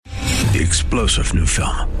The explosive new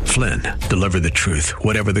film, Flynn, deliver the truth,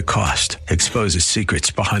 whatever the cost, exposes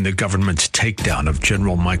secrets behind the government's takedown of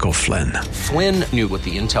General Michael Flynn. Flynn knew what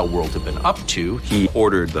the intel world had been up to. He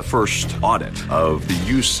ordered the first audit of the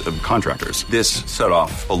use of contractors. This set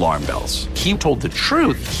off alarm bells. He told the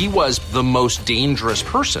truth. He was the most dangerous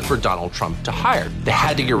person for Donald Trump to hire. They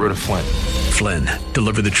had to get rid of Flynn. Flynn,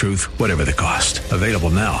 deliver the truth, whatever the cost. Available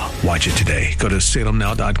now. Watch it today. Go to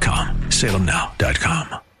salemnow.com.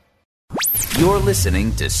 salemnow.com. You're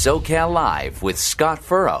listening to SoCal Live with Scott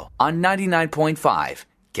Furrow on 99.5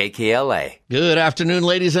 KKLA. Good afternoon,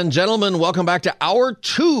 ladies and gentlemen. Welcome back to Hour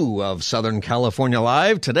 2 of Southern California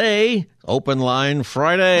Live. Today, Open Line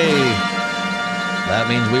Friday. That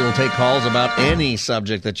means we will take calls about any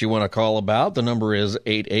subject that you want to call about. The number is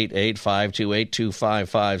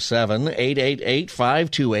 888-528-2557,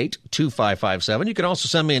 888-528-2557. You can also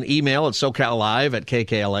send me an email at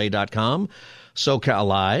socallive@kkla.com.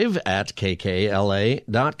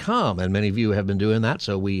 SoCalLive@kkla.com. And many of you have been doing that,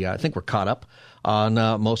 so I think we're caught up on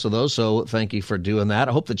most of those. So thank you for doing that.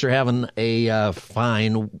 I hope that you're having a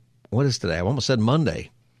fine, what is today? I almost said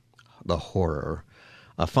Monday. The horror.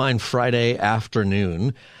 A fine Friday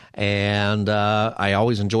afternoon. And I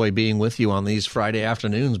always enjoy being with you on these Friday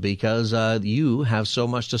afternoons because you have so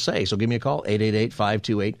much to say. So give me a call,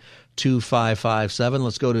 888-528-2557.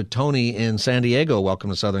 Let's go to Tony in San Diego.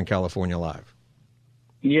 Welcome to Southern California Live.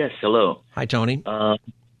 Yes, hello. Hi, Tony. How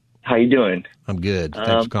you doing? I'm good.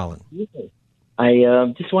 Thanks for calling.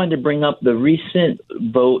 I just wanted to bring up the recent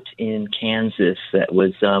vote in Kansas that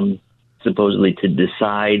was supposedly to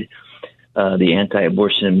decide the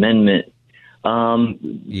anti-abortion amendment.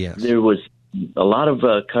 Yes. There was a lot of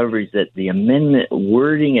coverage that the amendment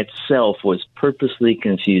wording itself was purposely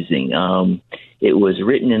confusing. It was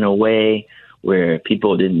written in a way where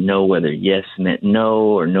people didn't know whether yes meant no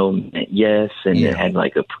or no meant yes, and it had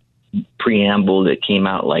like a preamble that came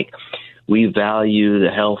out like, we value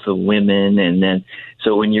the health of women, and then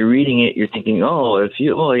so when you're reading it, you're thinking,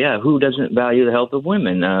 who doesn't value the health of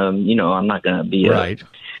women? I'm not going to be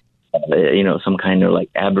some kind of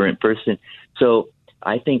like aberrant person. So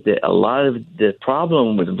I think that a lot of the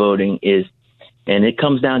problem with voting is, and it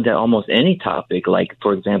comes down to almost any topic, like,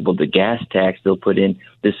 for example, the gas tax, they'll put in,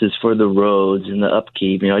 this is for the roads and the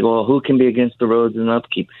upkeep. You're like, well, who can be against the roads and the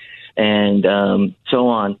upkeep? And so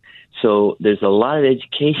on. So there's a lot of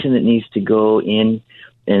education that needs to go in,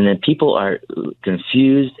 and then people are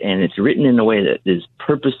confused, and it's written in a way that is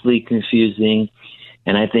purposely confusing.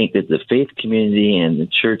 And I think that the faith community and the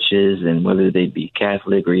churches, and whether they be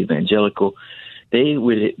Catholic or evangelical, they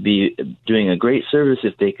would be doing a great service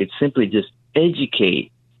if they could simply just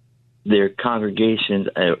educate their congregations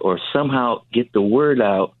or somehow get the word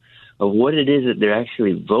out of what it is that they're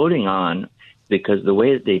actually voting on, because the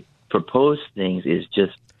way that they propose things is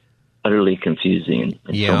just utterly confusing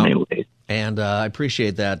in so many ways. And I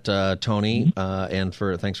appreciate that, Tony, and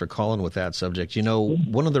thanks for calling with that subject. You know,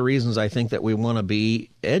 one of the reasons I think that we want to be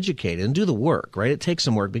educated and do the work, right? It takes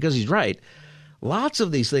some work because he's right. Lots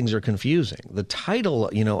of these things are confusing. The title,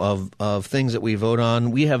 of things that we vote on,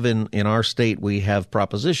 we have in our state, we have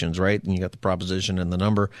propositions, right? And you got the proposition and the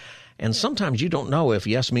number. And sometimes you don't know if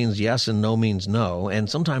yes means yes and no means no. And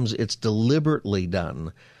sometimes it's deliberately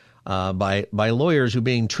done by lawyers who are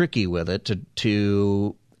being tricky with it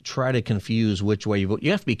to try to confuse which way you vote. You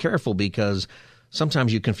have to be careful because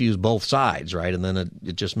sometimes you confuse both sides, right? And then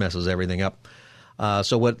it just messes everything up.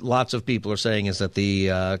 So what lots of people are saying is that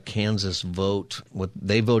the Kansas vote,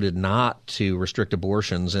 they voted not to restrict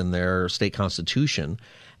abortions in their state constitution,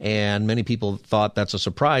 and many people thought that's a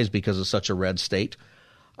surprise because it's such a red state.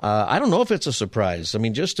 I don't know if it's a surprise. I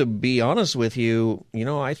mean, just to be honest with you,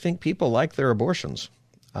 I think people like their abortions.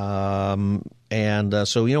 So,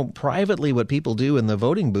 privately what people do in the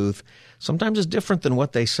voting booth sometimes is different than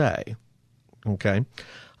what they say. Okay.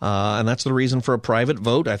 And that's the reason for a private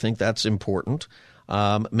vote. I think that's important.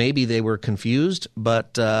 Maybe they were confused,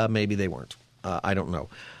 but maybe they weren't. I don't know.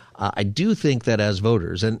 I do think that as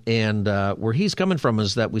voters, and where he's coming from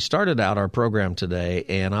is that we started out our program today,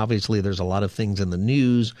 and obviously there's a lot of things in the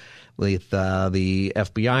news with the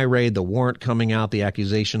FBI raid, the warrant coming out, the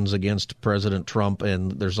accusations against President Trump,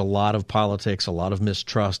 and there's a lot of politics, a lot of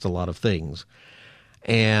mistrust, a lot of things.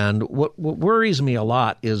 And what worries me a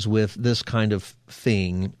lot is with this kind of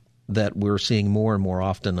thing that we're seeing more and more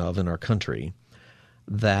often of in our country,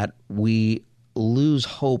 that we lose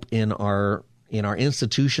hope in our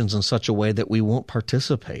institutions in such a way that we won't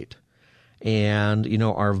participate. And,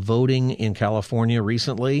 our voting in California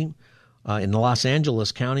recently, in Los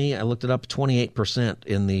Angeles County, I looked it up, 28%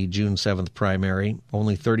 in the June 7th primary,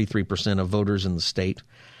 only 33% of voters in the state.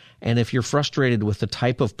 And if you're frustrated with the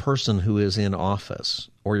type of person who is in office,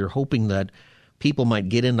 or you're hoping that people might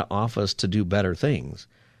get into office to do better things,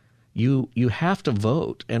 you have to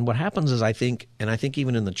vote. And what happens is, I think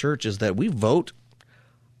even in the church, is that we vote.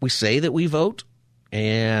 We say that we vote,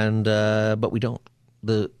 and but we don't.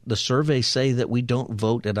 The surveys say that we don't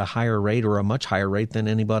vote at a higher rate or a much higher rate than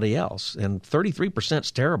anybody else, and 33%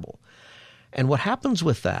 is terrible. And what happens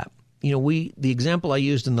with that? The example I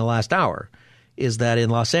used in the last hour is that in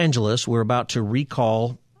Los Angeles, we're about to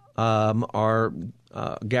recall our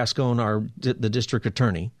Gascon, the district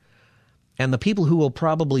attorney, and the people who will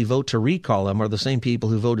probably vote to recall him are the same people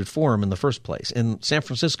who voted for him in the first place. And San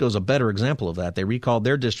Francisco is a better example of that. They recalled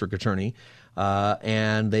their district attorney,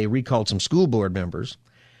 and they recalled some school board members.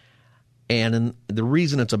 And the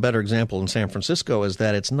reason it's a better example in San Francisco is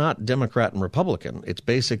that it's not Democrat and Republican. It's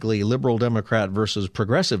basically liberal Democrat versus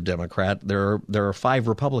progressive Democrat. There are 5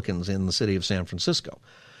 Republicans in the city of San Francisco.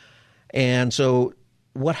 And so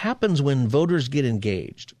what happens when voters get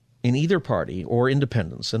engaged in either party or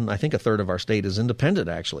independents, and I think a third of our state is independent,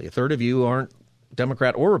 actually. A third of you aren't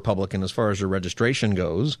Democrat or Republican as far as your registration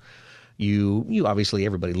goes. You obviously,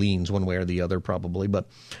 everybody leans one way or the other probably, but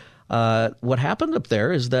what happened up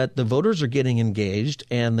there is that the voters are getting engaged,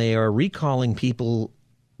 and they are recalling people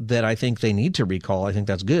that I think they need to recall. I think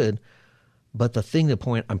that's good. But the thing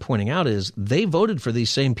I'm pointing out is they voted for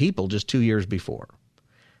these same people just 2 years before,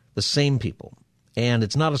 the same people. And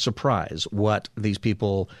it's not a surprise what these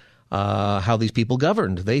people, how these people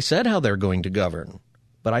governed. They said how they're going to govern.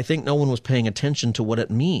 But I think no one was paying attention to what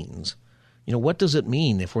it means. What does it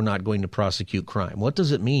mean if we're not going to prosecute crime? What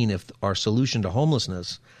does it mean if our solution to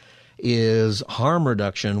homelessness is harm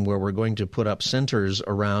reduction, where we're going to put up centers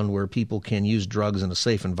around where people can use drugs in a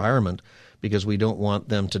safe environment because we don't want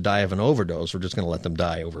them to die of an overdose. We're just going to let them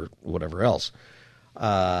die over whatever else.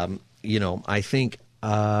 I think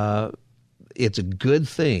it's a good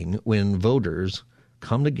thing when voters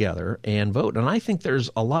come together and vote. And I think there's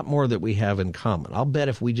a lot more that we have in common. I'll bet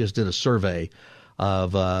if we just did a survey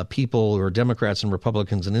of people who are Democrats and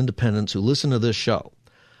Republicans and independents who listen to this show,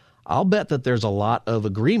 I'll bet that there's a lot of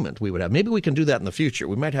agreement we would have. Maybe we can do that in the future.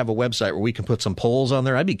 We might have a website where we can put some polls on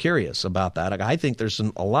there. I'd be curious about that. I think there's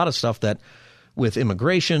a lot of stuff that with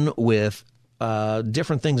immigration, with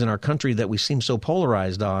different things in our country that we seem so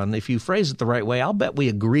polarized on. If you phrase it the right way, I'll bet we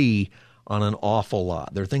agree on an awful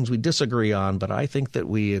lot. There are things we disagree on, but I think that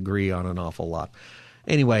we agree on an awful lot.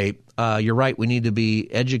 Anyway, you're right. We need to be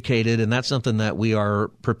educated, and that's something that we are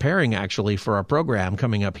preparing actually for our program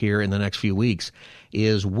coming up here in the next few weeks,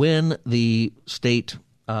 is when the state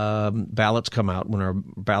ballots come out, when our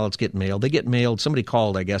ballots get mailed. They get mailed. Somebody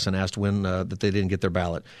called, I guess, and asked when that they didn't get their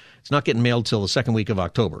ballot. It's not getting mailed till the second week of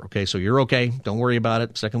October. Okay, so you're okay. Don't worry about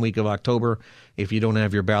it. Second week of October. If you don't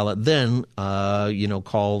have your ballot, then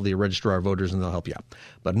call the registrar of voters and they'll help you out.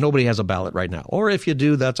 But nobody has a ballot right now. Or if you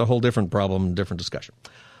do, that's a whole different problem, different discussion.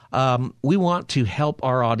 We want to help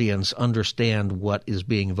our audience understand what is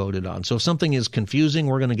being voted on. So if something is confusing,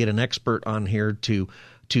 we're going to get an expert on here to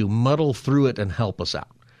muddle through it and help us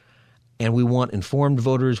out. And we want informed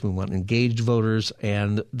voters, we want engaged voters,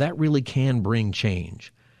 and that really can bring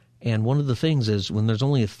change. And one of the things is when there's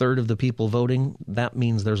only a third of the people voting, that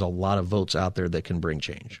means there's a lot of votes out there that can bring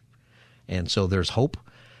change. And so there's hope.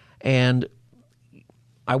 And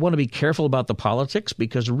I want to be careful about the politics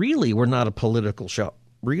because really we're not a political show.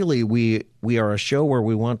 Really, we are a show where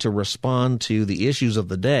we want to respond to the issues of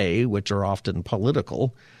the day, which are often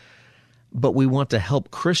political, but we want to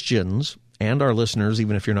help Christians and our listeners,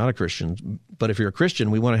 even if you're not a Christian. But if you're a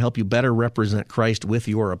Christian, we want to help you better represent Christ with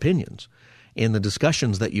your opinions in the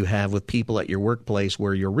discussions that you have with people at your workplace,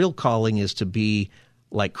 where your real calling is to be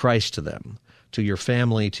like Christ to them, to your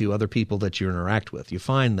family, to other people that you interact with. You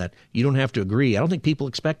find that you don't have to agree. I don't think people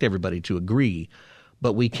expect everybody to agree,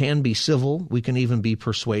 but we can be civil. We can even be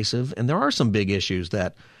persuasive. And there are some big issues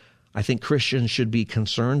that I think Christians should be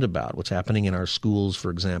concerned about. What's happening in our schools, for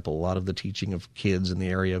example, a lot of the teaching of kids in the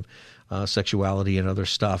area of sexuality and other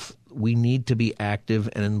stuff. We need to be active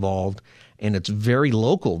and involved, and it's very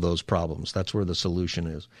local, those problems. That's where the solution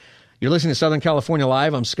is. You're listening to Southern California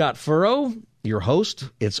Live. I'm Scott Furrow, your host.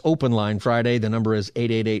 It's Open Line Friday. The number is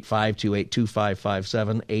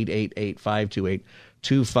 888-528-2557,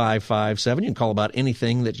 888-528-2557. You can call about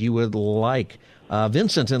anything that you would like.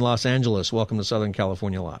 Vincent in Los Angeles, welcome to Southern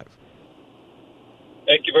California Live.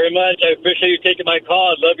 Thank you very much. I appreciate you taking my call.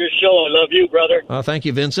 I love your show. I love you, brother. Thank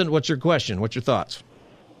you, Vincent. What's your question? What's your thoughts?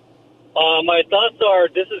 My thoughts are,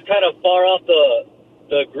 this is kind of far off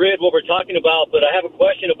the grid, what we're talking about, but I have a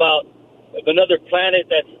question about another planet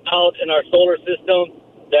that's out in our solar system.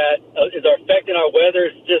 that is affecting our weather.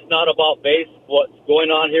 It's just not about what's going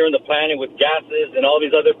on here on the planet with gases and all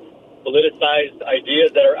these other politicized ideas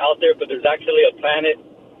that are out there, but there's actually a planet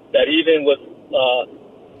that even was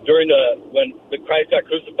when the Christ got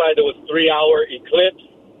crucified, there was 3-hour eclipse.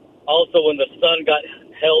 Also, when the sun got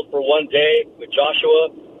held for one day with Joshua.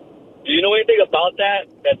 Do you know anything about that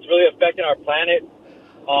that's really affecting our planet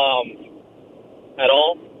at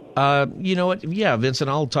all? You know what? Yeah, Vincent,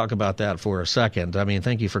 I'll talk about that for a second. I mean,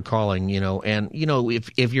 thank you for calling,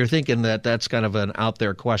 if you're thinking that that's kind of an out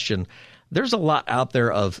there question, there's a lot out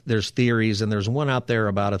there there's theories, and there's one out there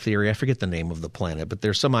about a theory. I forget the name of the planet, but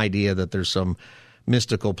there's some idea that there's some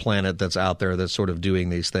mystical planet that's out there that's sort of doing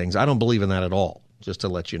these things. I don't believe in that at all, just to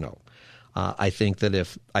let you know. I think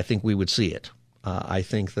we would see it. I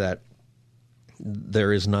think that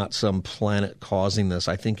there is not some planet causing this.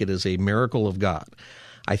 I think it is a miracle of God.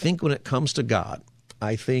 I think when it comes to God,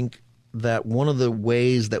 I think that one of the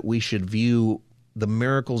ways that we should view the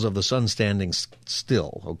miracles of the sun standing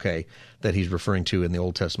still, okay, that he's referring to in the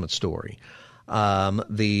Old Testament story,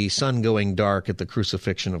 the sun going dark at the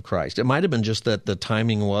crucifixion of Christ. It might have been just that the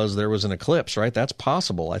timing was there was an eclipse, right? That's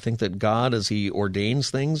possible. I think that God, as he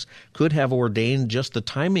ordains things, could have ordained just the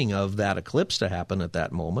timing of that eclipse to happen at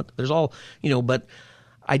that moment. There's all, but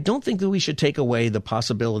I don't think that we should take away the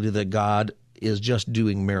possibility that God is just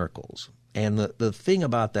doing miracles. And the thing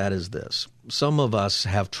about that is this. Some of us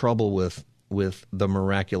have trouble with the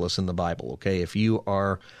miraculous in the Bible, okay? If you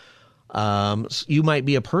are you might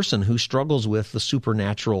be a person who struggles with the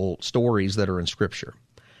supernatural stories that are in Scripture.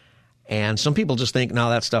 And some people just think, no,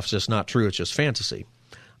 that stuff's just not true. It's just fantasy.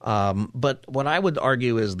 But what I would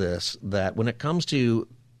argue is this, that when it comes to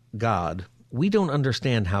God, we don't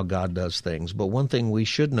understand how God does things. But one thing we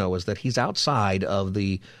should know is that he's outside of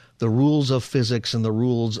the rules of physics and the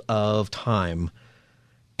rules of time.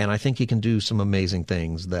 And I think he can do some amazing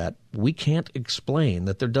things that we can't explain,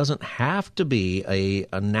 that there doesn't have to be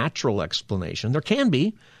a natural explanation. There can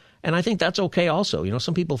be, and I think that's okay also.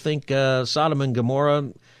 Some people think Sodom and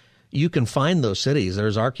Gomorrah, you can find those cities.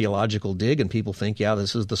 There's archaeological dig, and people think, yeah,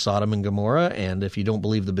 this is the Sodom and Gomorrah. And if you don't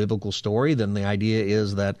believe the biblical story, then the idea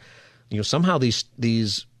is that somehow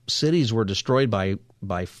these cities were destroyed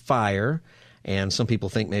by fire. And some people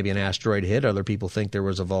think maybe an asteroid hit. Other people think there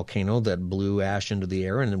was a volcano that blew ash into the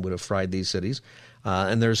air and it would have fried these cities.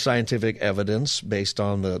 And there's scientific evidence based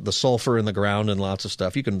on the sulfur in the ground and lots of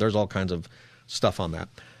stuff. There's all kinds of stuff on that.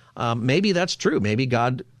 Maybe that's true. Maybe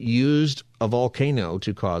God used a volcano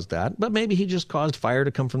to cause that, but maybe he just caused fire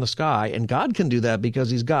to come from the sky. And God can do that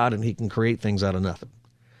because he's God and he can create things out of nothing.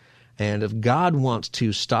 And if God wants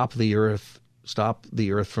to stop the earth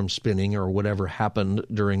from spinning or whatever happened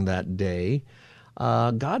during that day,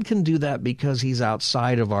 God can do that because he's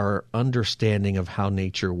outside of our understanding of how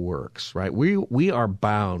nature works, right? We are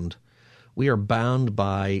bound. We are bound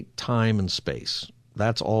by time and space.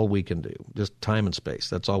 That's all we can do, just time and space.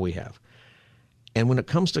 That's all we have. And when it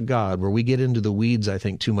comes to God, where we get into the weeds, I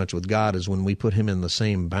think, too much with God is when we put him in the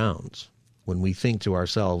same bounds. When we think to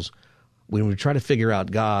ourselves, when we try to figure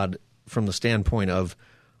out God from the standpoint of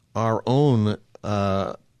our own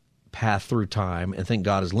path through time and think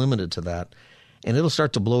God is limited to that. And it'll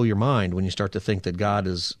start to blow your mind when you start to think that God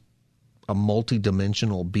is a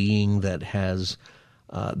multidimensional being that has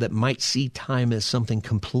that might see time as something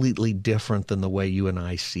completely different than the way you and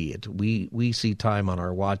I see it. We see time on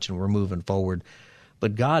our watch and we're moving forward.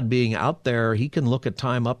 But God being out there, he can look at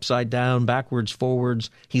time upside down, backwards, forwards.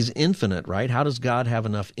 He's infinite, right? How does God have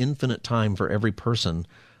enough infinite time for every person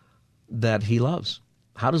that he loves?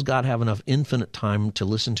 How does God have enough infinite time to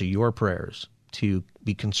listen to your prayers, to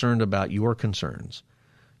be concerned about your concerns?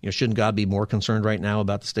 Shouldn't God be more concerned right now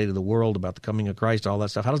about the state of the world, about the coming of Christ, all that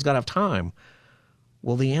stuff? How does God have time?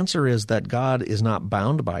 Well, the answer is that God is not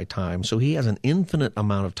bound by time, so he has an infinite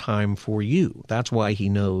amount of time for you. That's why he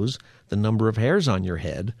knows the number of hairs on your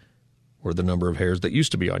head, or the number of hairs that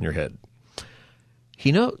used to be on your head.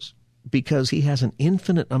 He knows because he has an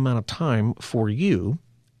infinite amount of time for you.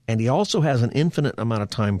 And he also has an infinite amount of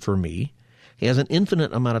time for me. He has an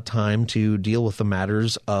infinite amount of time to deal with the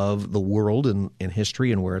matters of the world and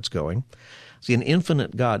history and where it's going. See, an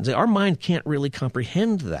infinite God. Our mind can't really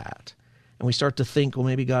comprehend that. And we start to think, well,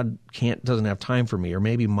 maybe God doesn't have time for me, or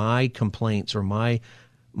maybe my complaints or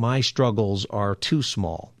my struggles are too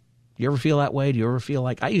small. Do you ever feel that way? Do you ever feel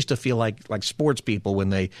like – I used to feel like sports people when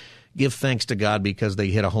they give thanks to God because they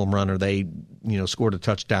hit a home run or they scored a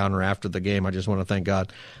touchdown, or after the game, I just want to thank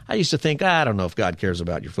God. I used to think, I don't know if God cares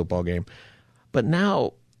about your football game. But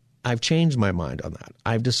now I've changed my mind on that.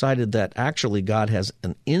 I've decided that actually God has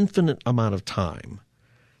an infinite amount of time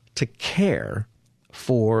to care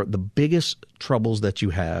for the biggest troubles that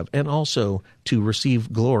you have, and also to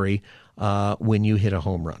receive glory when you hit a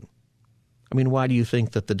home run. I mean, why do you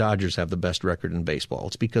think that the Dodgers have the best record in baseball?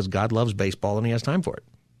 It's because God loves baseball and he has time for it.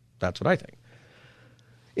 That's what I think.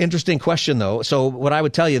 Interesting question, though. So what I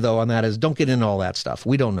would tell you, though, on that is don't get into all that stuff.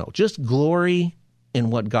 We don't know. Just glory in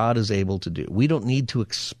what God is able to do. We don't need to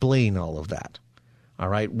explain all of that. All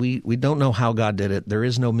right? We don't know how God did it. There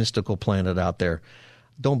is no mystical planet out there.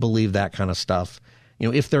 Don't believe that kind of stuff. You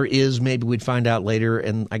know, if there is, maybe we'd find out later,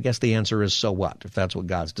 and I guess the answer is so what, if that's what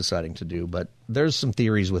God's deciding to do. But there's some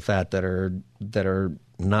theories with that are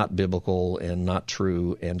not biblical and not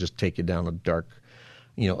true and just take you down a dark,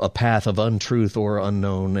 a path of untruth or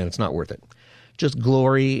unknown, and it's not worth it. Just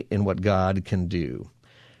glory in what God can do.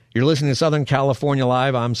 You're listening to Southern California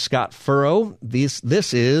Live. I'm Scott Furrow. This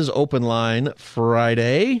is Open Line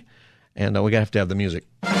Friday, and we have to have the music.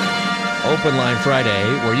 Open Line Friday,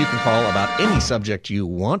 where you can call about any subject you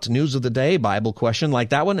want. News of the day, Bible question like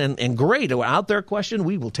that one, and great, out there question,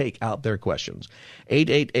 we will take out their questions.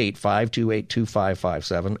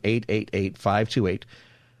 888-528-2557,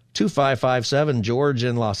 888-528-2557. George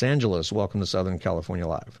in Los Angeles, welcome to Southern California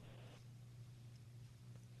Live.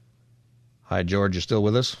 Hi, George, you still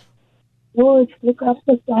with us? George, look up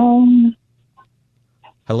the phone.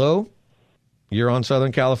 Hello? You're on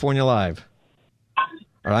Southern California Live.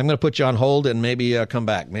 All right, I'm going to put you on hold and maybe come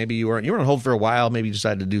back. Maybe you were on hold for a while. Maybe you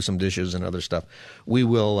decided to do some dishes and other stuff. We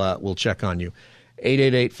will we'll check on you.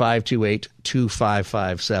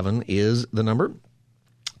 888-528-2557 is the number.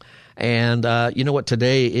 And you know what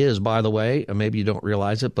today is, by the way? Maybe you don't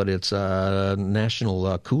realize it, but it's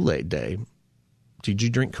National Kool-Aid Day. Did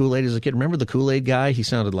you drink Kool-Aid as a kid? Remember the Kool-Aid guy? He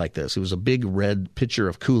sounded like this. He was a big red pitcher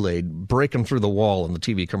of Kool-Aid breaking through the wall in the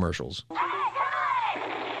TV commercials.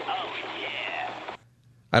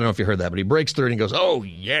 I don't know if you heard that, but he breaks through and he goes, "Oh,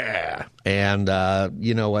 yeah." And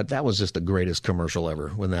you know what? That was just the greatest commercial ever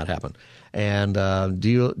when that happened. And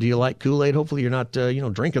do you like Kool-Aid? Hopefully you're not,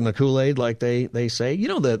 drinking the Kool-Aid like they say.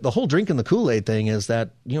 The whole drinking the Kool-Aid thing is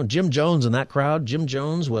that, Jim Jones and that crowd, Jim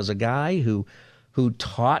Jones was a guy who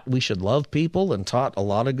taught we should love people and taught a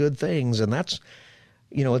lot of good things. And that's,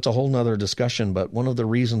 it's a whole nother discussion, but one of the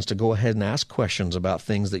reasons to go ahead and ask questions about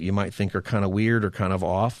things that you might think are kind of weird or kind of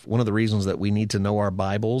off, one of the reasons that we need to know our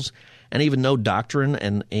Bibles and even know doctrine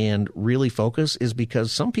and really focus is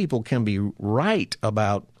because some people can be right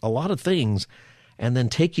about a lot of things and then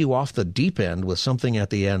take you off the deep end with something at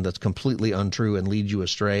the end that's completely untrue and lead you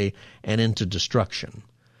astray and into destruction.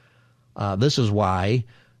 This is why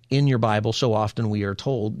in your Bible so often we are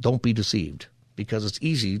told, don't be deceived, because it's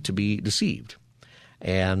easy to be deceived.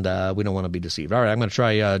 And we don't want to be deceived. All right, I'm going to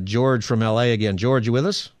try George from L.A. again. George, you with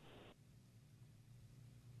us?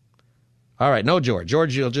 All right, no, George.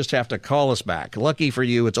 George, you'll just have to call us back. Lucky for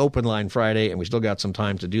you, it's Open Line Friday, and we still got some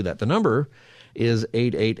time to do that. The number is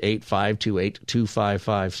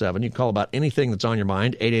 888-528-2557. You can call about anything that's on your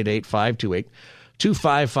mind,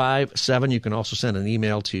 888-528-2557. You can also send an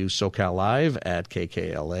email to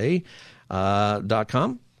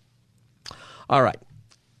SoCalLive@kkla.com. All right.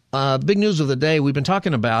 Big news of the day. We've been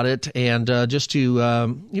talking about it, and just to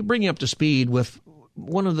bring you up to speed with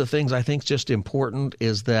one of the things I think is just important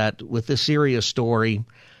is that with this serious story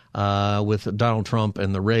with Donald Trump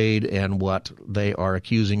and the raid and what they are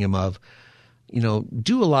accusing him of,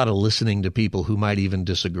 do a lot of listening to people who might even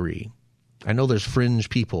disagree. I know there's fringe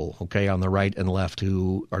people, okay, on the right and left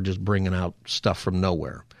who are just bringing out stuff from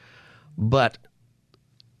nowhere. But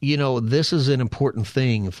this is an important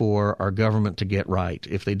thing for our government to get right.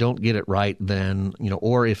 If they don't get it right, then,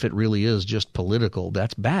 or if it really is just political,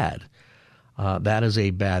 that's bad. That is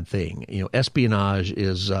a bad thing. Espionage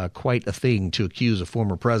is quite a thing to accuse a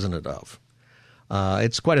former president of.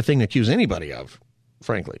 It's quite a thing to accuse anybody of,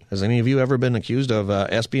 frankly. Has any of you ever been accused of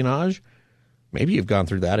espionage? Maybe you've gone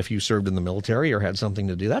through that if you served in the military or had something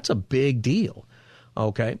to do. That's a big deal,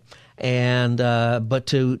 okay? And but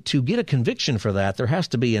to get a conviction for that, there has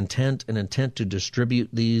to be intent to distribute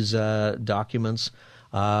these documents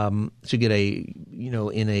to get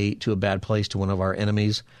to a bad place to one of our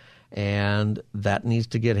enemies, and that needs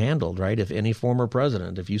to get handled, right? If any former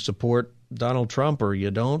president, if you support Donald Trump or you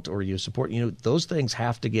don't, or you support, those things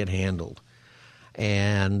have to get handled,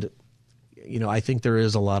 and I think there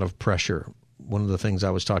is a lot of pressure. One of the things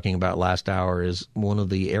I was talking about last hour is one of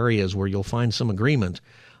the areas where you'll find some agreement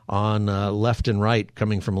on left and right,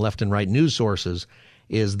 coming from left and right news sources,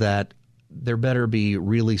 is that there better be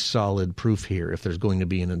really solid proof here if there's going to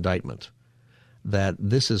be an indictment, that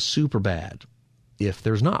this is super bad if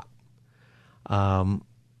there's not. I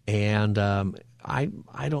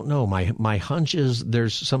don't know. My hunch is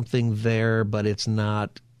there's something there, but it's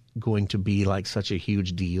not going to be like such a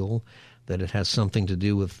huge deal that it has something to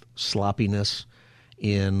do with sloppiness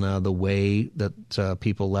in the way that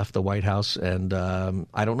people left the White House. And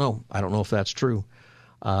I don't know. I don't know if that's true.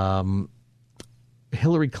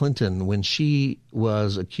 Hillary Clinton, when she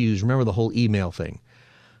was accused, remember the whole email thing.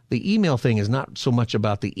 The email thing is not so much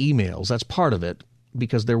about the emails. That's part of it,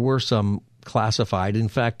 because there were some classified, in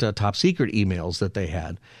fact, top secret emails that they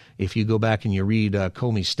had. If you go back and you read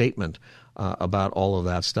Comey's statement about all of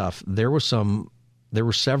that stuff, there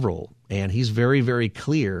were several, and he's very, very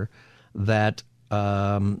clear that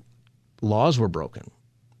laws were broken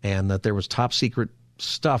and that there was top secret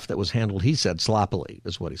stuff that was handled, he said, sloppily,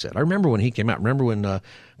 is what he said. I remember when he came out. Remember when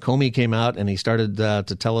Comey came out and he started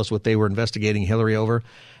to tell us what they were investigating Hillary over?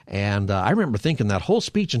 And I remember thinking that whole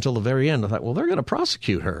speech until the very end, I thought, well, they're going to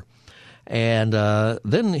prosecute her. And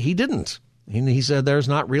then he didn't. He said there's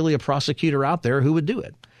not really a prosecutor out there who would do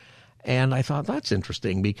it. And I thought, that's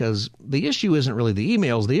interesting, because the issue isn't really the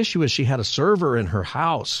emails. The issue is she had a server in her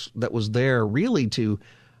house that was there really to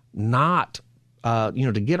not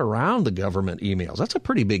to get around the government emails. That's a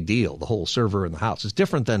pretty big deal, the whole server in the house. It's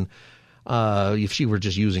different than if she were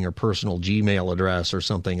just using her personal Gmail address or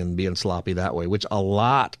something and being sloppy that way, which a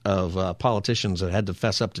lot of politicians have had to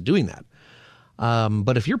fess up to doing that.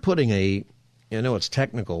 But if you're putting it's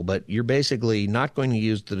technical, but you're basically not going to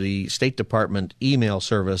use the State Department email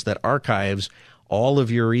service that archives all of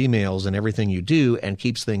your emails and everything you do and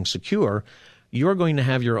keeps things secure. You're going to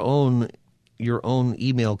have your own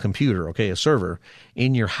email computer, a server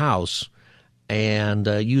in your house, and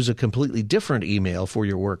use a completely different email for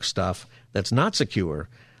your work stuff that's not secure,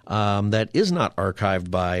 that is not archived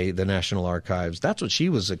by the National Archives. That's what she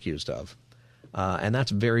was accused of, and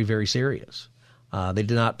that's very, very serious. They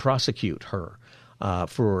did not prosecute her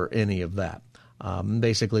for any of that.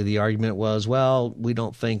 Basically, the argument was, well, we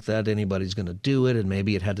don't think that anybody's going to do it, and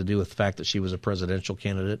maybe it had to do with the fact that she was a presidential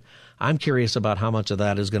candidate. I'm curious about how much of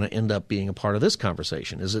that is going to end up being a part of this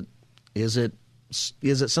conversation. Is it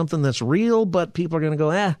something that's real, but people are going to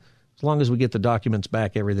go, as long as we get the documents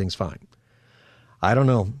back, everything's fine? I don't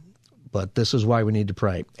know, but this is why we need to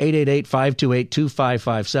pray.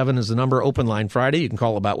 888-528-2557 is the number. Open line Friday. You can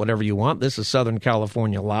call about whatever you want. This is Southern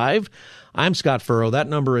California Live. I'm Scott Furrow. That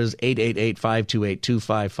number is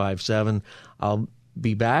 888-528-2557. I'll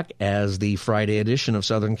be back as the Friday edition of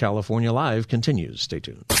Southern California Live continues. Stay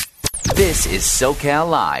tuned. This is SoCal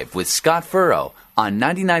Live with Scott Furrow on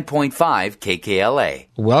 99.5 KKLA.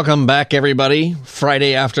 Welcome back, everybody.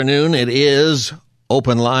 Friday afternoon. It is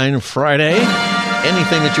Open Line Friday.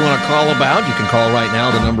 Anything that you want to call about, you can call right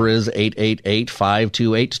now. The number is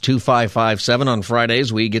 888-528-2557. On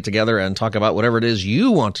Fridays, we get together and talk about whatever it is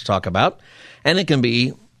you want to talk about. And it can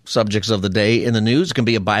be subjects of the day in the news. It can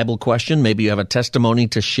be a Bible question. Maybe you have a testimony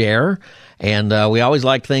to share. And we always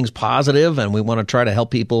like things positive, and we want to try to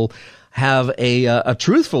help people have a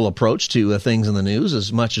truthful approach to things in the news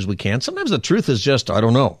as much as we can. Sometimes the truth is just, I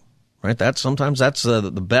don't know, right? Sometimes that's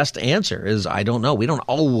the best answer is, I don't know. We don't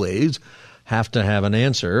always have to have an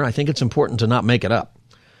answer. I think it's important to not make it up.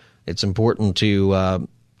 It's important to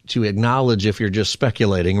acknowledge if you're just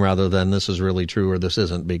speculating rather than this is really true or this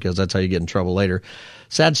isn't, because that's how you get in trouble later.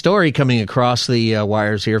 Sad story coming across the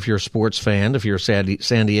wires here. If you're a sports fan, if you're a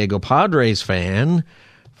San Diego Padres fan,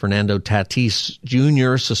 Fernando Tatis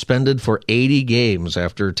Jr. suspended for 80 games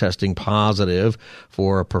after testing positive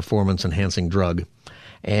for a performance-enhancing drug.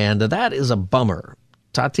 And that is a bummer.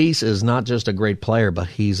 Tatis is not just a great player, but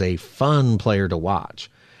he's a fun player to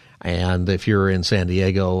watch. And if you're in San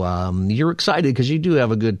Diego, you're excited because you do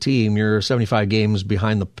have a good team. You're 75 games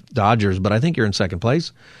behind the Dodgers, but I think you're in second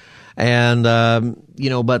place. And,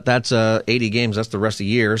 but that's 80 games. That's the rest of the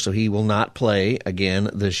year, so he will not play again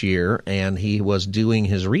this year. And he was doing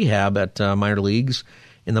his rehab at minor leagues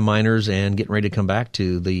in the minors and getting ready to come back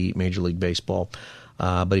to the Major League Baseball.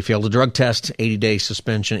 But he failed a drug test, 80-day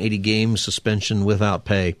suspension, 80-game suspension without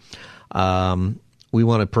pay. We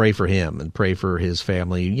want to pray for him and pray for his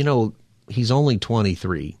family. He's only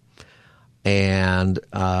 23, and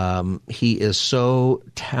he is so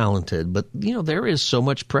talented. But, there is so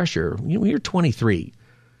much pressure. You're 23,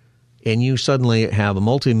 and you suddenly have a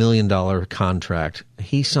multi-million-dollar contract.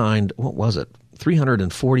 He signed, what was it,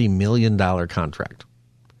 $340 million contract,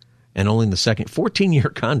 and only in the second 14-year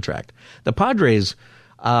contract. The Padres,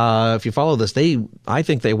 if you follow this, I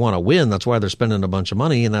think they want to win. That's why they're spending a bunch of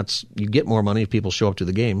money, and you get more money if people show up to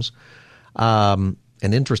the games. An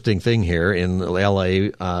interesting thing here in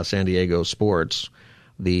L.A., San Diego sports,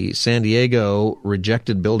 the San Diego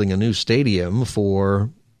rejected building a new stadium for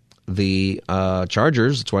the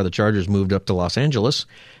Chargers. That's why the Chargers moved up to Los Angeles.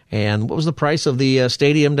 And what was the price of the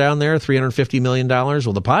stadium down there? $350 million.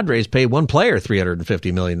 Well, the Padres paid one player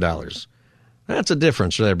 $350 million. That's a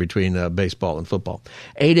difference there between baseball and football.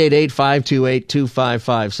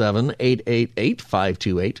 888-528-2557.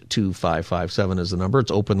 888-528-2557 is the number.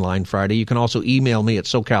 It's Open Line Friday. You can also email me at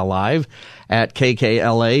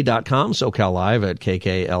SoCalLive@KKLA.com,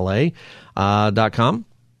 SoCalLive@KKLA.com.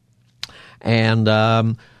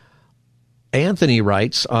 And Anthony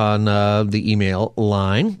writes on the email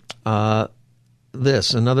line,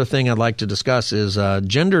 another thing I'd like to discuss is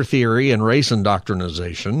gender theory and race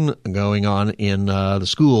indoctrination going on in the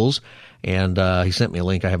schools. And he sent me a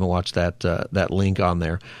link. I haven't watched that link on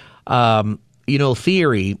there.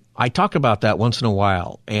 Theory, I talk about that once in a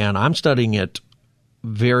while, and I'm studying it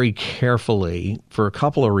very carefully for a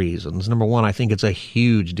couple of reasons. Number one, I think it's a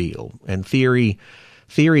huge deal. And theory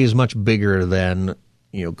is much bigger than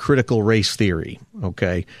critical race theory,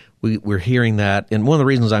 okay? We're hearing that, and one of the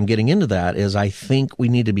reasons I'm getting into that is I think we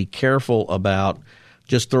need to be careful about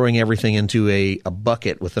just throwing everything into a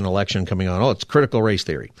bucket with an election coming on. Oh, it's critical race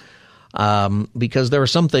theory. Because there are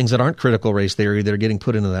some things that aren't critical race theory that are getting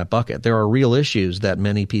put into that bucket. There are real issues that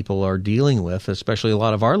many people are dealing with, especially a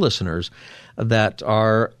lot of our listeners that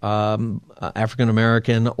are African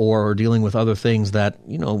American or are dealing with other things that,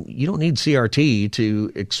 you don't need CRT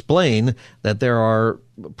to explain that there are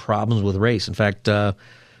problems with race. In fact, I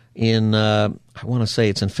want to say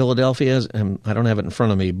it's in Philadelphia, and I don't have it in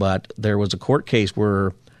front of me, but there was a court case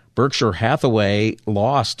where Berkshire Hathaway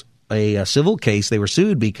lost a civil case. They were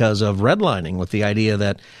sued because of redlining, with the idea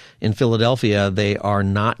that in Philadelphia they are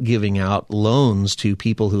not giving out loans to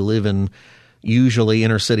people who live in usually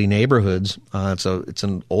inner city neighborhoods. It's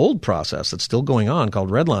an old process that's still going on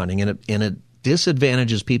called redlining, and it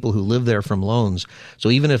disadvantages people who live there from loans.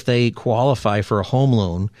 So even if they qualify for a home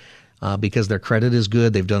loan, because their credit is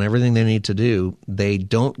good, they've done everything they need to do, they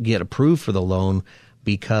don't get approved for the loan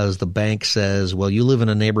because the bank says, well, you live in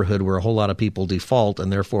a neighborhood where a whole lot of people default,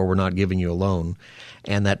 and therefore we're not giving you a loan.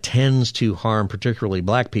 And that tends to harm particularly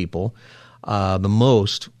black people the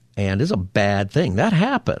most, and is a bad thing. That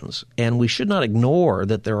happens, and we should not ignore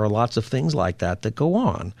that there are lots of things like that go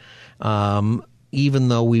on. Even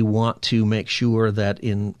though we want to make sure that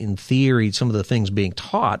in theory some of the things being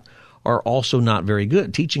taught are also not very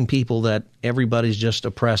good. Teaching people that everybody's just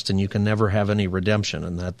oppressed and you can never have any redemption,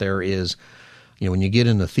 and that there is, when you get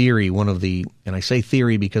into theory, and I say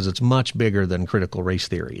theory because it's much bigger than critical race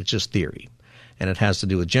theory. It's just theory. And it has to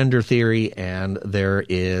do with gender theory, and there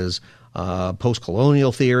is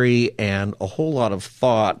post-colonial theory and a whole lot of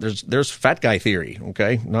thought. There's fat guy theory,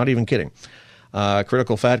 okay? Not even kidding.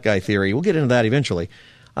 Critical fat guy theory. We'll get into that eventually.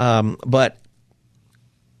 But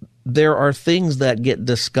there are things that get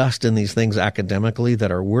discussed in these things academically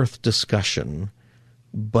that are worth discussion,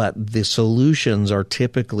 but the solutions are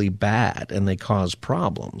typically bad and they cause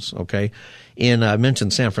problems, okay? I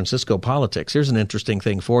mentioned San Francisco politics. Here's an interesting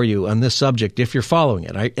thing for you on this subject if you're following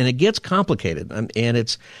it. And it gets complicated, and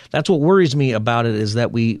that's what worries me about it, is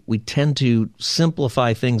that we tend to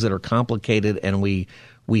simplify things that are complicated, and we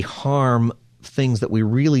harm things that we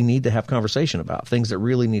really need to have conversation about, things that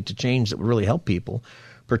really need to change, that would really help people,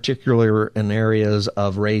 particularly in areas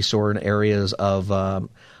of race or in areas of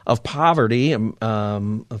poverty,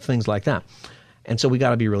 of things like that. And so we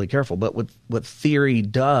got to be really careful. But what theory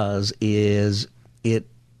does is it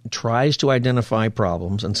tries to identify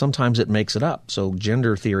problems, and sometimes it makes it up. So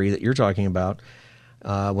gender theory that you're talking about,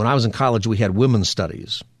 when I was in college, we had women's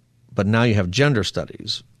studies, but now you have gender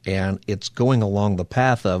studies. And it's going along the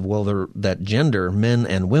path of, that gender, men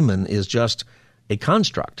and women, is just a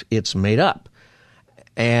construct. It's made up.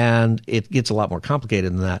 And it gets a lot more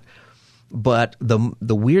complicated than that. But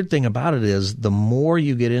the weird thing about it is the more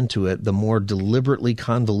you get into it, the more deliberately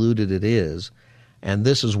convoluted it is. And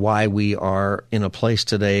this is why we are in a place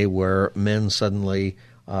today where men suddenly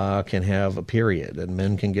can have a period, and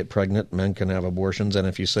men can get pregnant, men can have abortions. And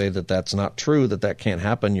if you say that that's not true, that can't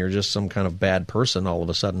happen, you're just some kind of bad person all of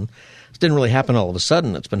a sudden. It didn't really happen all of a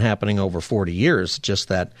sudden. It's been happening over 40 years, just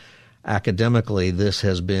that academically this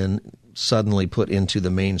has been suddenly put into the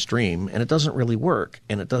mainstream, and it doesn't really work,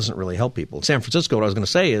 and it doesn't really help people. In San Francisco, what I was going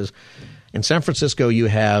to say is, in San Francisco, you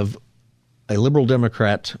have a liberal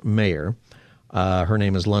Democrat mayor. Her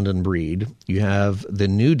name is London Breed. You have the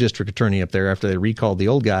new district attorney up there, after they recalled the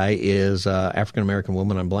old guy, is African-American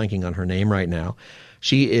woman. I'm blanking on her name right now.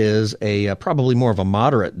 She is probably more of a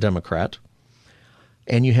moderate Democrat.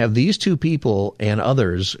 And you have these two people and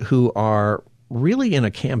others who are really in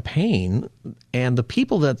a campaign, and the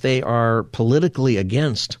people that they are politically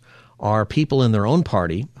against are people in their own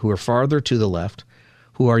party who are farther to the left,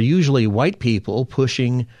 who are usually white people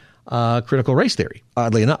pushing critical race theory,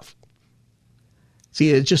 oddly enough.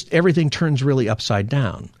 See, it just everything turns really upside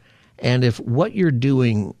down. And if what you're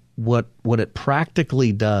doing, what it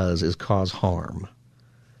practically does is cause harm,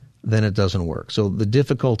 then it doesn't work. So the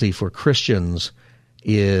difficulty for Christians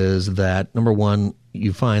is that, number one,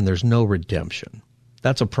 you find there's no redemption.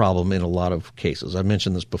 That's a problem in a lot of cases. I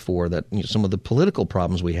mentioned this before, that some of the political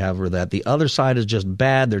problems we have are that the other side is just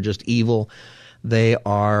bad. They're just evil. They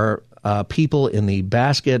are people in the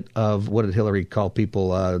basket of, what did Hillary call people,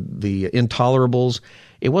 the intolerables.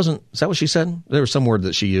 It wasn't, is that what she said? There was some word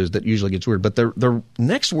that she used that usually gets weird. But the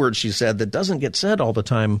next word she said that doesn't get said all the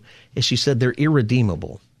time is she said they're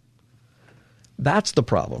irredeemable. That's the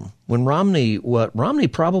problem. When Romney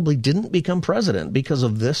probably didn't become president because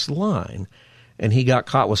of this line, and he got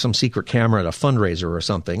caught with some secret camera at a fundraiser or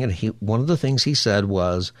something. And one of the things he said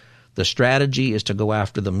was, the strategy is to go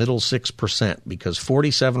after the middle 6%, because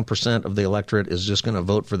 47% of the electorate is just going to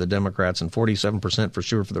vote for the Democrats and 47% for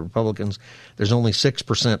sure for the Republicans. There's only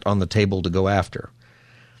 6% on the table to go after.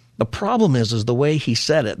 The problem is the way he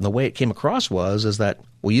said it and the way it came across is that,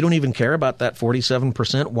 well, you don't even care about that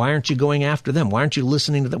 47%. Why aren't you going after them? Why aren't you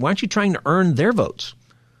listening to them? Why aren't you trying to earn their votes?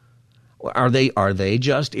 Are they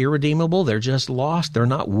just irredeemable? They're just lost. They're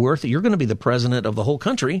not worth it. You're going to be the president of the whole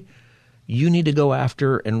country. You need to go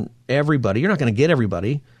after everybody. You're not going to get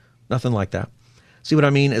everybody. Nothing like that. See what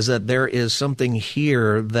I mean is that there is something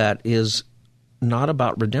here that is not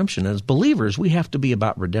about redemption. As believers, we have to be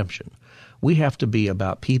about redemption. We have to be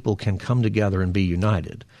about people can come together and be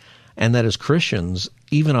united. And that as Christians,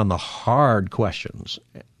 even on the hard questions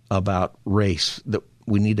about race that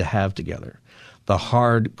we need to have together, the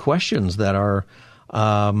hard questions that are,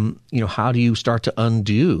 how do you start to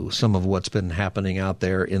undo some of what's been happening out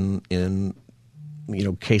there in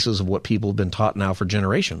cases of what people have been taught now for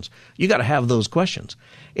generations? You got to have those questions.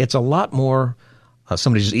 It's a lot more.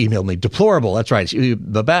 Somebody just emailed me, deplorable. That's right.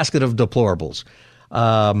 The basket of deplorables.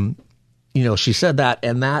 She said that,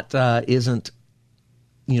 and that isn't.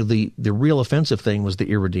 The real offensive thing was the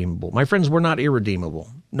irredeemable. My friends, we're not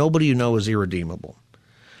irredeemable. Nobody you know is irredeemable.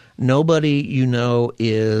 Nobody you know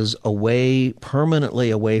is permanently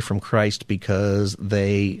away from Christ because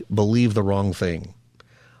they believe the wrong thing.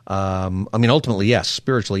 Ultimately, yes,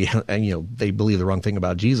 spiritually, they believe the wrong thing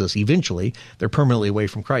about Jesus. Eventually, they're permanently away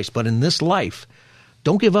from Christ. But in this life,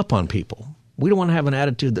 don't give up on people. We don't want to have an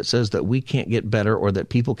attitude that says that we can't get better or that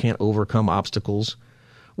people can't overcome obstacles.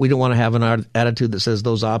 We don't want to have an attitude that says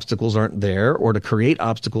those obstacles aren't there, or to create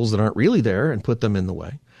obstacles that aren't really there and put them in the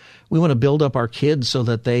way. We want to build up our kids so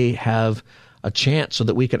that they have a chance, so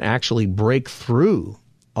that we can actually break through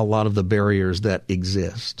a lot of the barriers that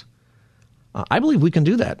exist. I believe we can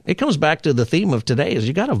do that. It comes back to the theme of today is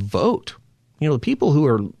you got to vote. The people who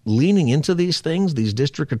are leaning into these things, these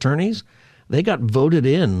district attorneys, they got voted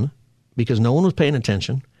in because no one was paying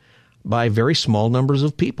attention by very small numbers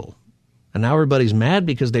of people. And now everybody's mad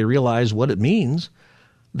because they realize what it means,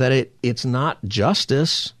 that it's not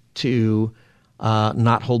justice to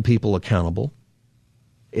not hold people accountable.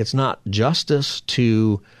 It's not justice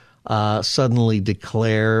to suddenly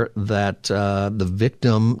declare that the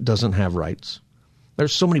victim doesn't have rights.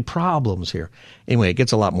 There's so many problems here. Anyway, it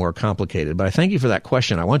gets a lot more complicated. But I thank you for that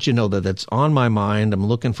question. I want you to know that it's on my mind. I'm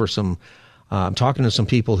looking for I'm talking to some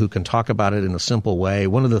people who can talk about it in a simple way.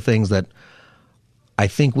 One of the things that I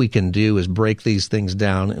think we can do is break these things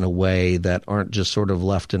down in a way that aren't just sort of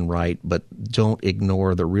left and right, but don't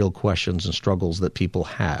ignore the real questions and struggles that people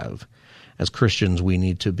have. As Christians, we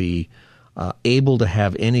need to be able to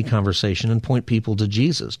have any conversation and point people to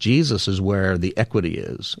Jesus. Jesus is where the equity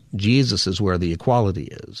is. Jesus is where the equality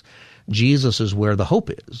is. Jesus is where the hope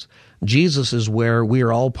is. Jesus is where we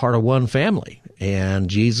are all part of one family, and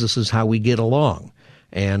Jesus is how we get along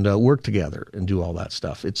and work together and do all that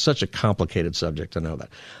stuff. It's such a complicated subject, I know that.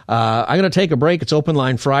 I'm going to take a break. It's Open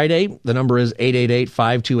Line Friday. The number is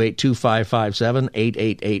 888-528-2557,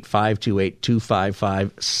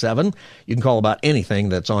 888-528-2557. You can call about anything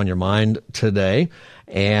that's on your mind today.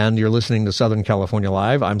 And you're listening to Southern California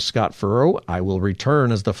Live. I'm Scott Furrow. I will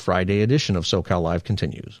return as the Friday edition of SoCal Live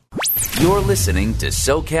continues. You're listening to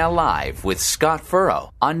SoCal Live with Scott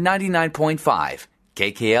Furrow on 99.5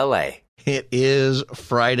 KKLA. It is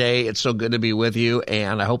Friday. It's so good to be with you,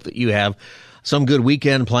 and I hope that you have some good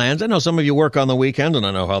weekend plans. I know some of you work on the weekend, and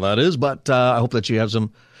I know how that is, but I hope that you have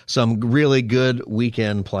some really good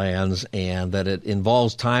weekend plans, and that it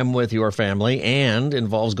involves time with your family and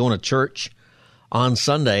involves going to church on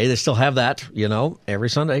Sunday. They still have that, every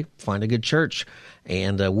Sunday. Find a good church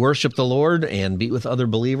and worship the Lord and be with other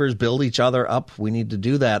believers, build each other up. We need to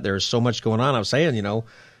do that. There's so much going on. I was saying,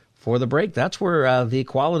 for the break. That's where the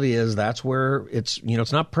equality is. That's where it's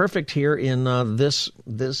not perfect here in this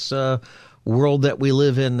world that we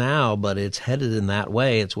live in now, but it's headed in that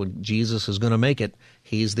way. It's what Jesus is going to make it.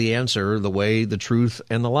 He's the answer, the way, the truth,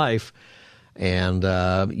 and the life. And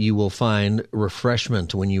you will find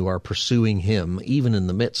refreshment when you are pursuing him, even in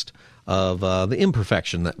the midst of the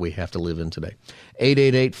imperfection that we have to live in today.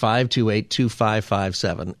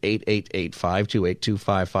 888-528-2557,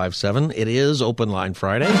 888-528-2557. It is Open Line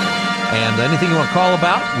Friday, and anything you want to call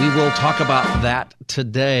about, we will talk about that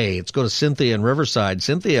today. Let's go to Cynthia in Riverside.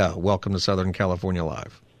 Cynthia, welcome to Southern California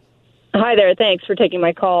Live. Hi there. Thanks for taking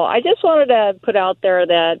my call. I just wanted to put out there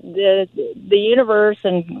that the universe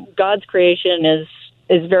and God's creation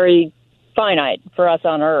is very finite for us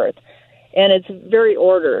on Earth, and it's very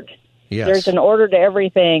ordered. Yes. There's an order to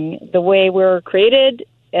everything, the way we're created,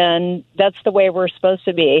 and that's the way we're supposed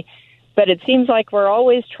to be. But it seems like we're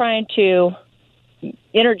always trying to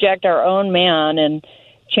interject our own man and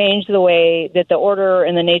change the way that the order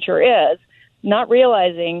and the nature is, not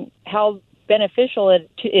realizing how beneficial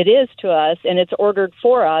it is to us, and it's ordered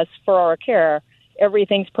for us for our care.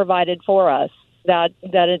 Everything's provided for us. That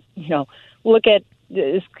it, look at,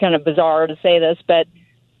 it's kind of bizarre to say this, but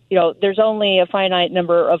there's only a finite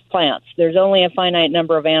number of plants. There's only a finite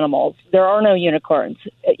number of animals. There are no unicorns.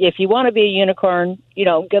 If you want to be a unicorn,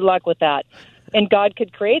 good luck with that. And God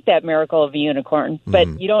could create that miracle of a unicorn, but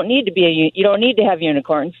you don't need to you don't need to have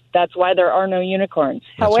unicorns. That's why there are no unicorns.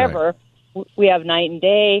 That's However, right. We have night and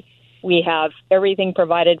day. We have everything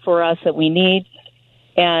provided for us that we need,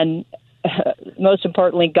 and most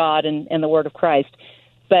importantly, God and the Word of Christ.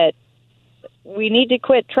 But we need to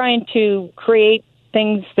quit trying to create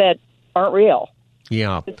things that aren't real.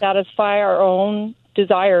 Yeah. To satisfy our own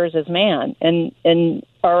desires as man and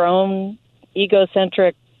our own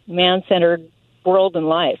egocentric, man-centered world and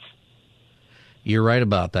life. You're right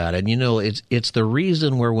about that. And, it's the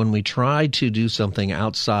reason where when we try to do something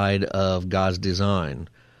outside of God's design,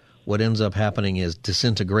 what ends up happening is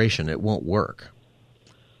disintegration. It won't work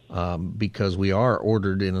because we are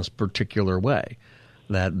ordered in a particular way,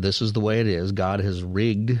 that this is the way it is. God has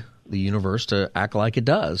rigged the universe to act like it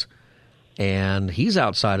does, and he's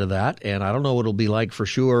outside of that, and I don't know what it'll be like for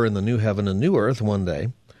sure in the new heaven and new earth one day,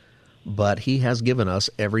 but he has given us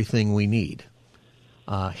everything we need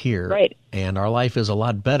here, right. And our life is a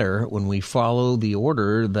lot better when we follow the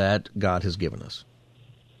order that God has given us.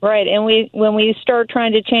 Right, and when we start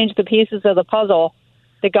trying to change the pieces of the puzzle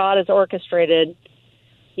that God has orchestrated,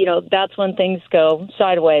 that's when things go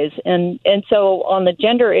sideways. And so on the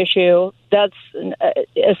gender issue, that's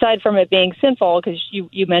aside from it being sinful, because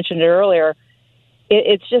you mentioned it earlier,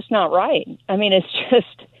 it's just not right. I mean, it's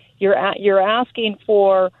just you're asking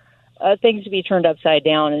for things to be turned upside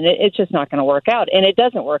down, and it's just not going to work out. And it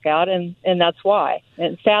doesn't work out, and that's why.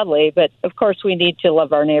 And sadly, but of course, we need to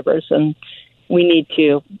love our neighbors, and we need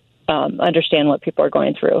to understand what people are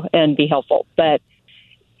going through and be helpful. But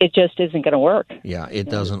it just isn't going to work. Yeah, it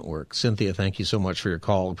doesn't work. Cynthia, thank you so much for your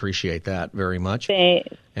call. Appreciate that very much. Thank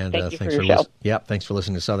you for your show. Thanks for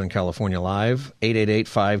listening to Southern California Live.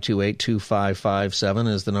 888-528-2557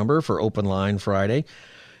 is the number for Open Line Friday.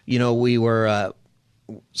 We were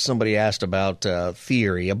somebody asked about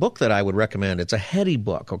Theory, a book that I would recommend. It's a heady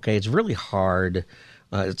book, okay? It's really hard.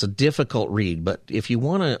 It's a difficult read, but if you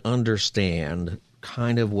want to understand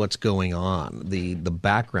kind of what's going on, the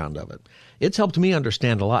background of it, it's helped me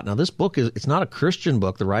understand a lot. Now, this book it's not a Christian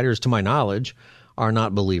book. The writers, to my knowledge, are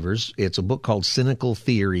not believers. It's a book called Cynical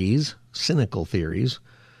Theories. Cynical Theories.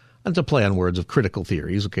 That's a play on words of critical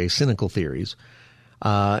theories, okay? Cynical Theories.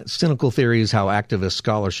 Cynical Theories, how activist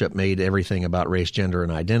scholarship made everything about race, gender,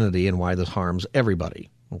 and identity, and why this harms everybody.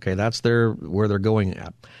 Okay, that's where they're going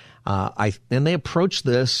at. And they approach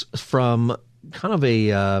this from kind of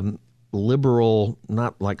a liberal,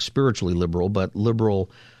 not like spiritually liberal, but liberal,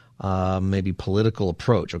 maybe political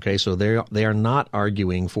approach. Okay, so they are not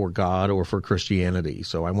arguing for God or for Christianity.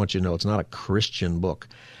 So I want you to know it's not a Christian book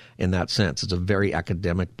in that sense. It's a very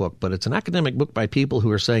academic book, but it's an academic book by people who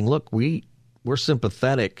are saying, look, we're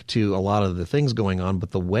sympathetic to a lot of the things going on,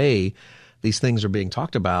 but the way these things are being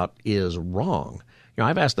talked about is wrong.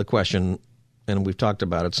 I've asked the question, and we've talked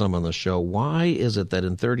about it some on the show, why is it that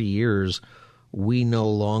in 30 years we no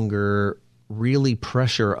longer really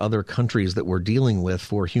pressure other countries that we're dealing with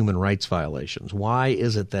for human rights violations? Why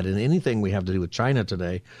is it that in anything we have to do with China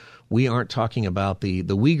today, we aren't talking about the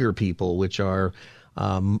Uyghur people, which are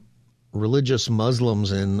religious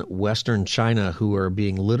Muslims in Western China who are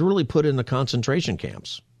being literally put into concentration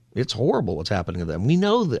camps? It's horrible what's happening to them. We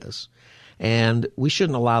know this, and we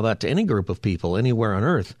shouldn't allow that to any group of people anywhere on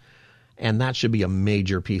earth. And that should be a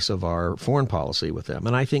major piece of our foreign policy with them.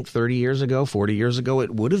 And I think 30 years ago, 40 years ago,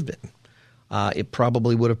 it would have been. It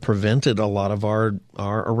probably would have prevented a lot of our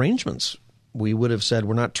arrangements. We would have said,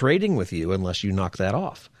 we're not trading with you unless you knock that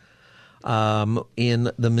off.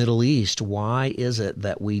 In the Middle East, why is it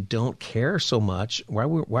that we don't care so much? Why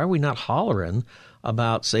are we not hollering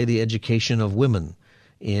about, say, the education of women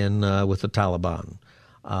with the Taliban?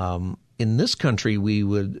 In this country, we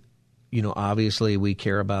would, obviously we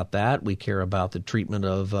care about that. We care about the treatment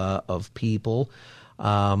of people.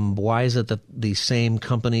 Why is it that the same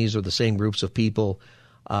companies or the same groups of people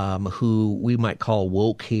who we might call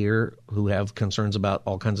woke here, who have concerns about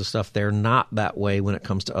all kinds of stuff, they're not that way when it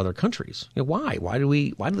comes to other countries? Why? Why do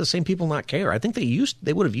the same people not care? I think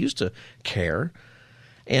they would have used to care.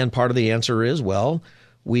 And part of the answer is, well,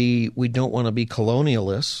 we don't want to be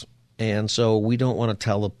colonialists, and so we don't want to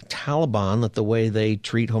tell the Taliban that the way they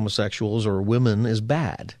treat homosexuals or women is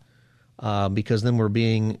bad, because then we're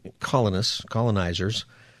being colonizers,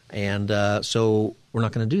 and so we're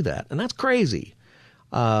not going to do that. And that's crazy.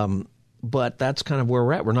 But that's kind of where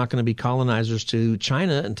we're at. We're not going to be colonizers to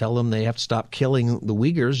China and tell them they have to stop killing the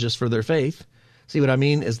Uyghurs just for their faith. See what I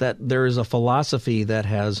mean? Is that there is a philosophy that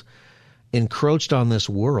has encroached on this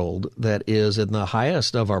world that is in the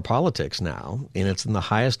highest of our politics now, and it's in the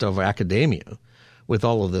highest of academia with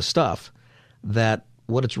all of this stuff, that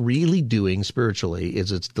what it's really doing spiritually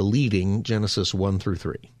is it's deleting Genesis 1 through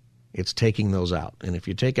 3. It's taking those out. And if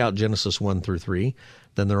you take out Genesis 1 through 3,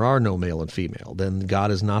 then there are no male and female. Then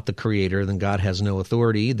God is not the creator. Then God has no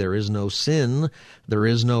authority. There is no sin. There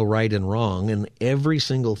is no right and wrong. And every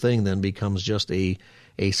single thing then becomes just a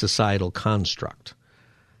societal construct.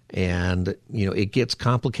 And, it gets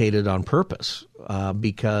complicated on purpose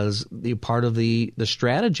because part of the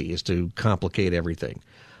strategy is to complicate everything.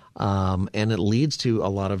 And it leads to a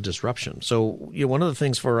lot of disruption. So, one of the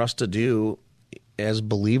things for us to do as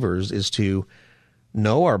believers is to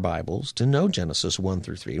know our Bibles, to know Genesis 1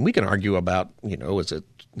 through 3. And we can argue about, is it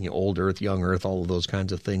old earth, young earth, all of those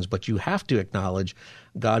kinds of things. But you have to acknowledge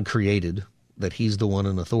God created, that he's the one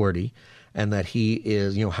in authority, and that he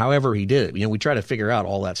is, however he did it. We try to figure out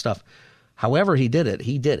all that stuff. However he did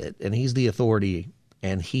it, and he's the authority,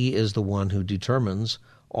 and he is the one who determines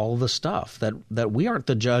all the stuff. That we aren't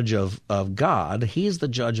the judge of God, he's the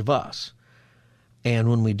judge of us.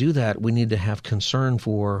 And when we do that, we need to have concern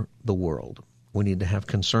for the world. We need to have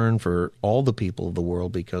concern for all the people of the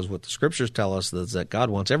world, because what the scriptures tell us is that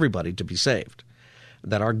God wants everybody to be saved.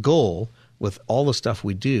 That our goal with all the stuff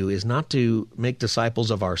we do is not to make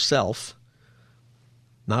disciples of ourselves,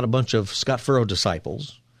 not a bunch of Scott Furrow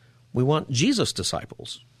disciples. We want Jesus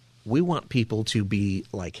disciples. We want people to be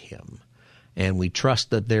like him. And we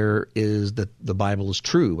trust that the Bible is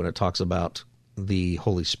true when it talks about the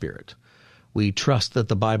Holy Spirit. We trust that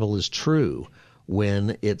the Bible is true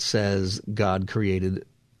when it says God created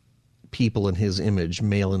people in his image,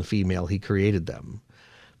 male and female, he created them.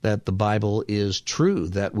 That the Bible is true,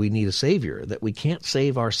 that we need a Savior, that we can't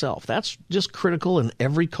save ourselves. That's just critical in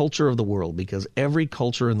every culture of the world, because every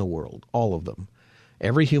culture in the world, all of them,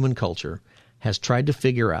 every human culture has tried to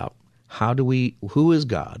figure out who is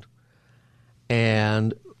God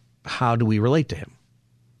and how do we relate to him.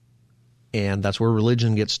 And that's where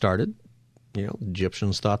religion gets started.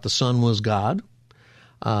 Egyptians thought the sun was God.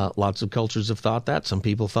 Lots of cultures have thought that. Some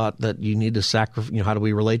people thought that you need to sacrifice. How do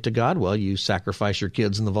we relate to God? Well, you sacrifice your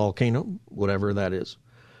kids in the volcano, whatever that is.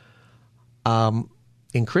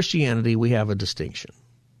 In Christianity, we have a distinction,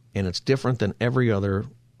 and it's different than every other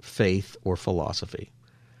faith or philosophy.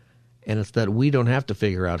 And it's that we don't have to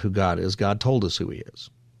figure out who God is. God told us who he is.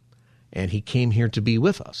 And he came here to be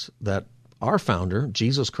with us. That our founder,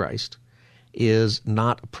 Jesus Christ, is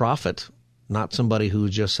not a prophet, not somebody who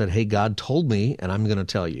just said, hey, God told me, and I'm going to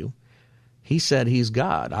tell you. He said he's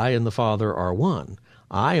God. I and the Father are one.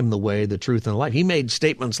 I am the way, the truth, and the life. He made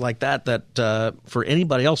statements like that for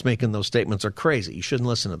anybody else making those statements are crazy. You shouldn't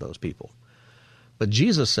listen to those people. But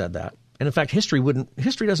Jesus said that. And in fact, history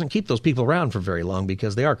doesn't keep those people around for very long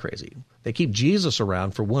because they are crazy. They keep Jesus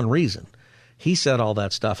around for one reason. He said all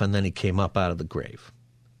that stuff, and then he came up out of the grave.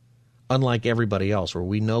 Unlike everybody else, where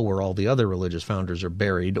we know where all the other religious founders are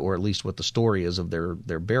buried, or at least what the story is of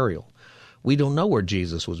their burial. We don't know where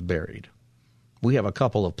Jesus was buried. We have a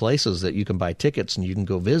couple of places that you can buy tickets and you can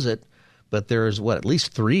go visit, but there's, at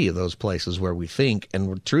least 3 of those places where we think,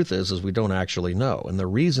 and the truth is we don't actually know. And the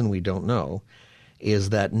reason we don't know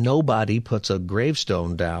is that nobody puts a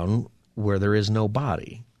gravestone down where there is no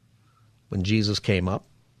body. When Jesus came up,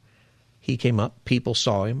 people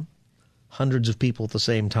saw him. Hundreds of people at the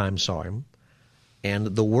same time saw him. and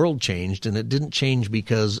the world changed, and it didn't change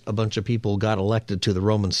because a bunch of people got elected to the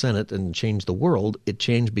Roman Senate and changed the world. It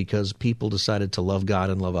changed because people decided to love God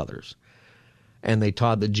and love others. And they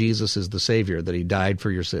taught that Jesus is the Savior, that he died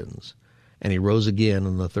for your sins, and he rose again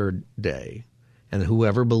on the third day. And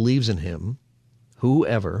whoever believes in him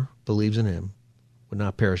would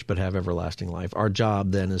not perish but have everlasting life. Our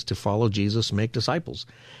job then is to follow Jesus, make disciples.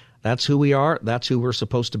 That's who we are. That's who we're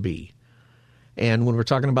supposed to be. And when we're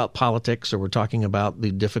talking about politics or we're talking about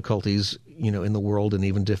the difficulties, in the world and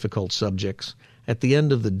even difficult subjects, at the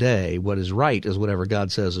end of the day, what is right is whatever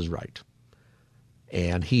God says is right.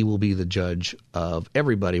 And he will be the judge of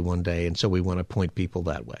everybody one day, and so we want to point people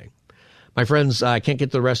that way. My friends, I can't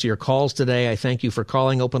get to the rest of your calls today. I thank you for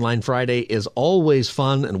calling. Open Line Friday is always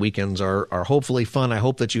fun, and weekends are hopefully fun. I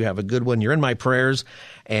hope that you have a good one. You're in my prayers,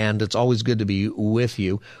 and it's always good to be with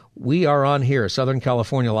you. We are on here, Southern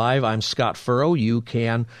California Live. I'm Scott Furrow. You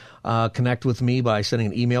can connect with me by sending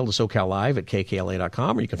an email to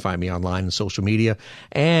SoCalLive@KKLA.com, or you can find me online on social media.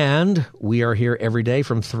 And we are here every day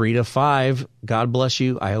from 3 to 5. God bless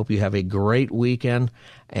you. I hope you have a great weekend,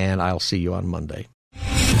 and I'll see you on Monday.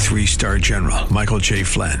 3-star General Michael J.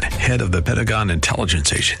 Flynn, head of the Pentagon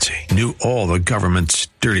Intelligence Agency, knew all the government's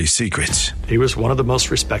dirty secrets. He was one of the most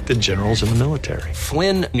respected generals in the military.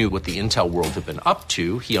 Flynn knew what the intel world had been up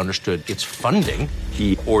to. He understood its funding.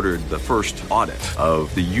 He ordered the first audit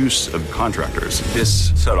of the use of contractors.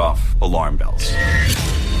 This set off alarm bells.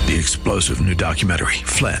 The explosive new documentary,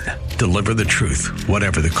 Flynn, Deliver the Truth,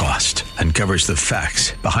 Whatever the Cost, uncovers the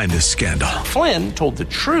facts behind this scandal. Flynn told the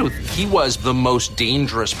truth. He was the most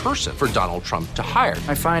dangerous person for Donald Trump to hire.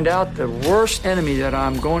 I find out the worst enemy that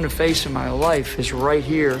I'm going to face in my life is right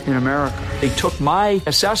here in America. They took my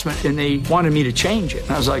assessment and they wanted me to change it.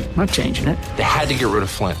 And I was like, I'm not changing it. They had to get rid of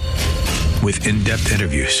Flynn. With in-depth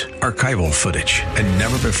interviews, archival footage, and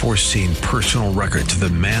never-before-seen personal records of the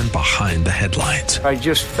man behind the headlines. I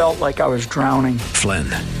just felt like I was drowning. Flynn,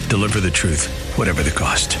 Deliver the Truth, Whatever the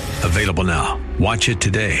Cost. Available now. Watch it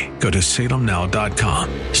today. Go to salemnow.com.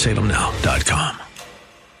 salemnow.com.